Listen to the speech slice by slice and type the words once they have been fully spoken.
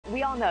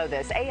We all know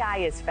this. AI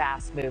is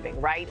fast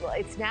moving, right? Well,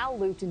 it's now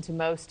looped into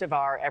most of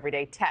our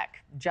everyday tech,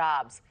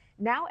 jobs,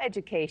 now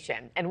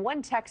education. And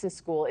one Texas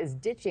school is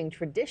ditching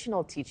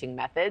traditional teaching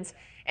methods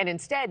and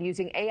instead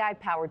using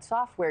AI-powered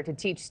software to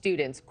teach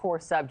students core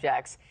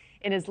subjects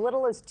in as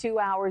little as 2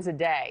 hours a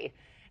day.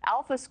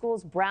 Alpha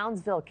School's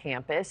Brownsville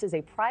campus is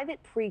a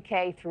private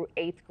pre-K through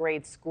 8th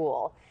grade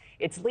school.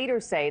 Its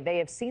leaders say they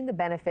have seen the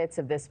benefits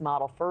of this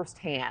model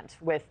firsthand,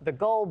 with the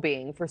goal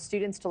being for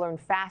students to learn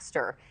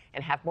faster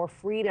and have more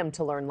freedom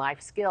to learn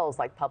life skills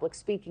like public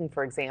speaking,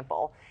 for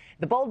example.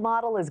 The bold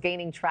model is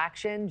gaining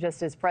traction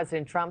just as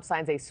President Trump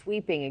signs a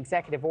sweeping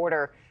executive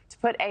order to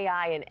put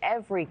AI in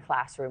every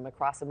classroom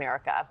across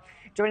America.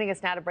 Joining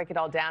us now to break it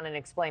all down and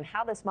explain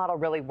how this model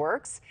really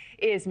works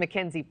is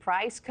MacKenzie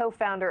Price,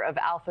 co-founder of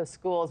Alpha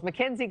Schools.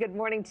 MacKenzie, good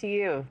morning to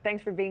you.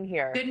 Thanks for being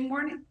here. Good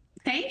morning.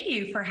 Thank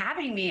you for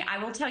having me. I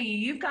will tell you,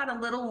 you've got a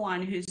little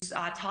one who's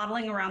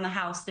toddling around the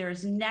house.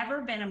 There's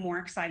never been a more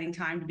exciting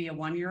time to be a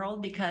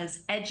one-year-old because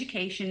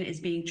education is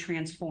being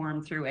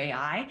transformed through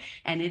AI,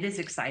 and it is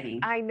exciting.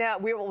 I know.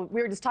 We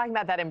were just talking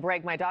about that in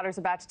break. My daughter's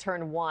about to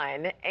turn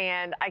 1,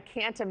 and I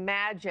can't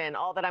imagine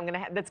all that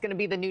that's going to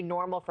be the new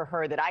normal for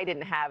her that I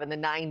didn't have in the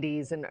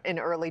 90s and in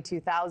early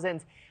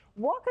 2000s.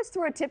 Walk us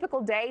through a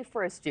typical day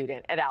for a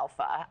student at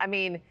Alpha. I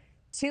mean,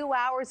 2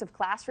 hours of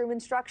classroom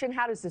instruction.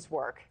 How does this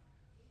work?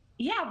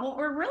 Yeah, what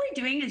we're really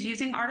doing is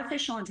using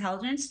artificial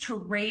intelligence to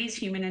raise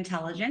human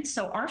intelligence.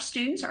 So our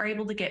students are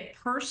able to get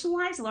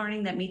personalized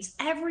learning that meets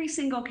every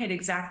single kid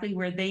exactly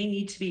where they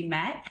need to be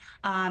met.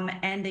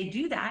 And they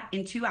do that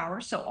in 2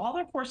 hours. So all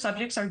their core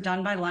subjects are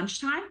done by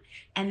lunchtime.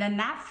 And then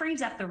that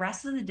frees up the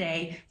rest of the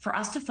day for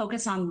us to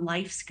focus on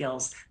life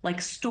skills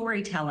like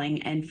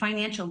storytelling and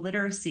financial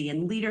literacy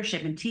and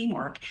leadership and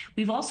teamwork.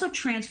 We've also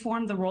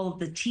transformed the role of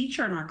the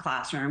teacher in our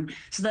classroom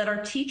so that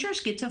our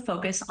teachers get to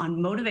focus on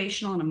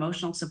motivational and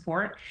emotional support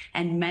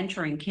and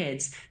mentoring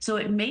kids. So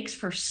it makes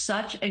for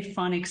such a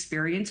fun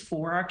experience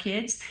for our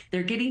kids.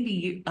 They're getting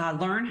to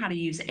learn how to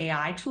use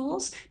AI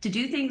tools to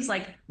do things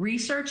like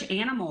research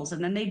animals,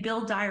 and then they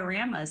build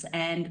dioramas,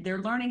 and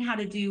they're learning how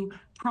to do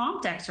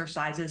prompt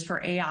exercises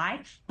for AI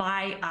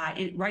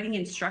by writing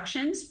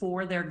instructions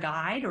for their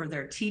guide or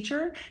their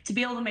teacher to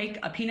be able to make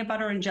a peanut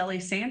butter and jelly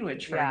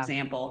sandwich, for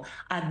example.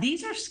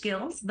 These are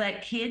skills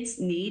that kids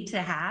need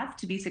to have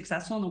to be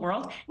successful in the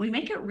world. We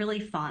make it really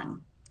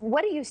fun.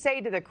 What do you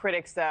say to the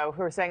critics, though,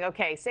 who are saying,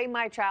 okay, say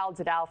my child's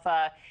at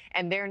Alpha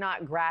and they're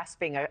not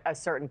grasping a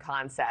certain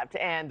concept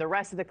and the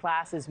rest of the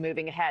class is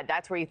moving ahead?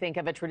 That's where you think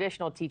of a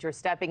traditional teacher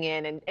stepping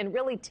in and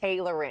really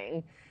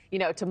tailoring,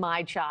 to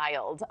my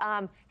child.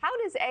 How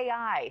does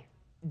AI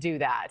do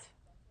that?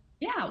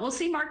 Yeah, well,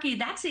 see, Markie,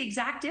 that's the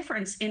exact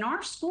difference. In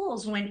our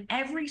schools, when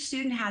every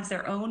student has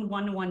their own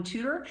one-to-one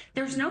tutor,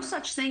 there's no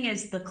such thing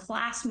as the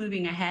class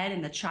moving ahead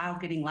and the child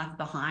getting left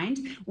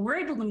behind. We're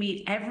able to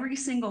meet every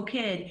single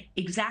kid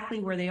exactly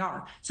where they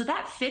are. So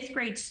that 5th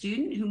grade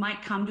student who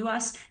might come to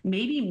us,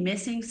 maybe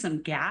missing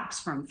some gaps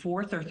from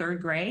 4th or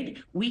 3rd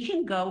grade, we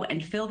can go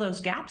and fill those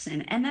gaps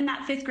in. And then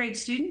that 5th grade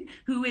student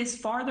who is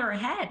farther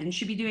ahead and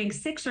should be doing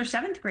 6th or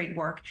 7th grade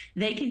work,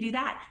 they can do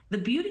that. The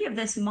beauty of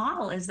this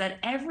model is that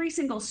every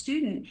single student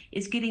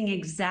is getting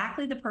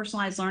exactly the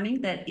personalized learning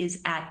that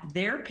is at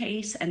their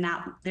pace and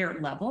at their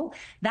level.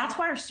 That's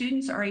why our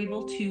students are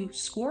able to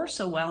score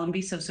so well and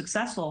be so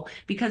successful,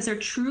 because they're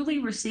truly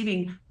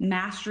receiving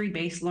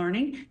mastery-based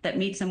learning that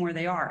meets them where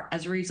they are.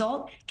 As a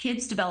result,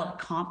 kids develop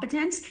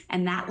competence,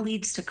 and that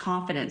leads to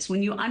confidence.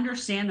 When you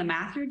understand the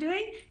math you're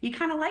doing, you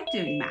kind of like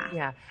doing math.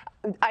 Yeah.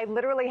 I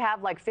literally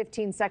have like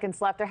 15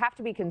 seconds left. There have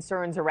to be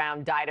concerns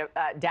around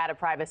data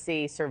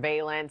privacy,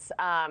 surveillance.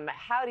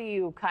 How do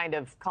you kind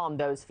of calm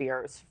those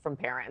fears from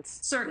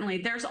parents? Certainly.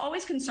 There's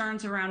always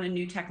concerns around a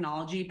new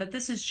technology, but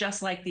this is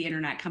just like the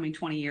internet coming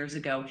 20 years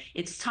ago.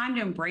 It's time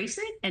to embrace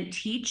it and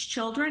teach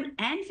children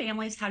and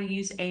families how to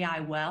use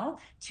AI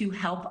well to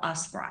help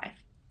us thrive.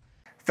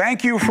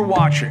 Thank you for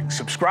watching.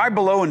 Subscribe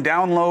below and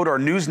download our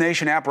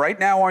NewsNation app right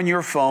now on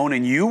your phone,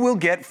 and you will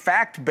get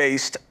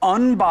fact-based,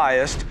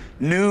 unbiased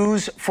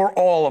news for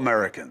all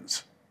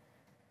Americans.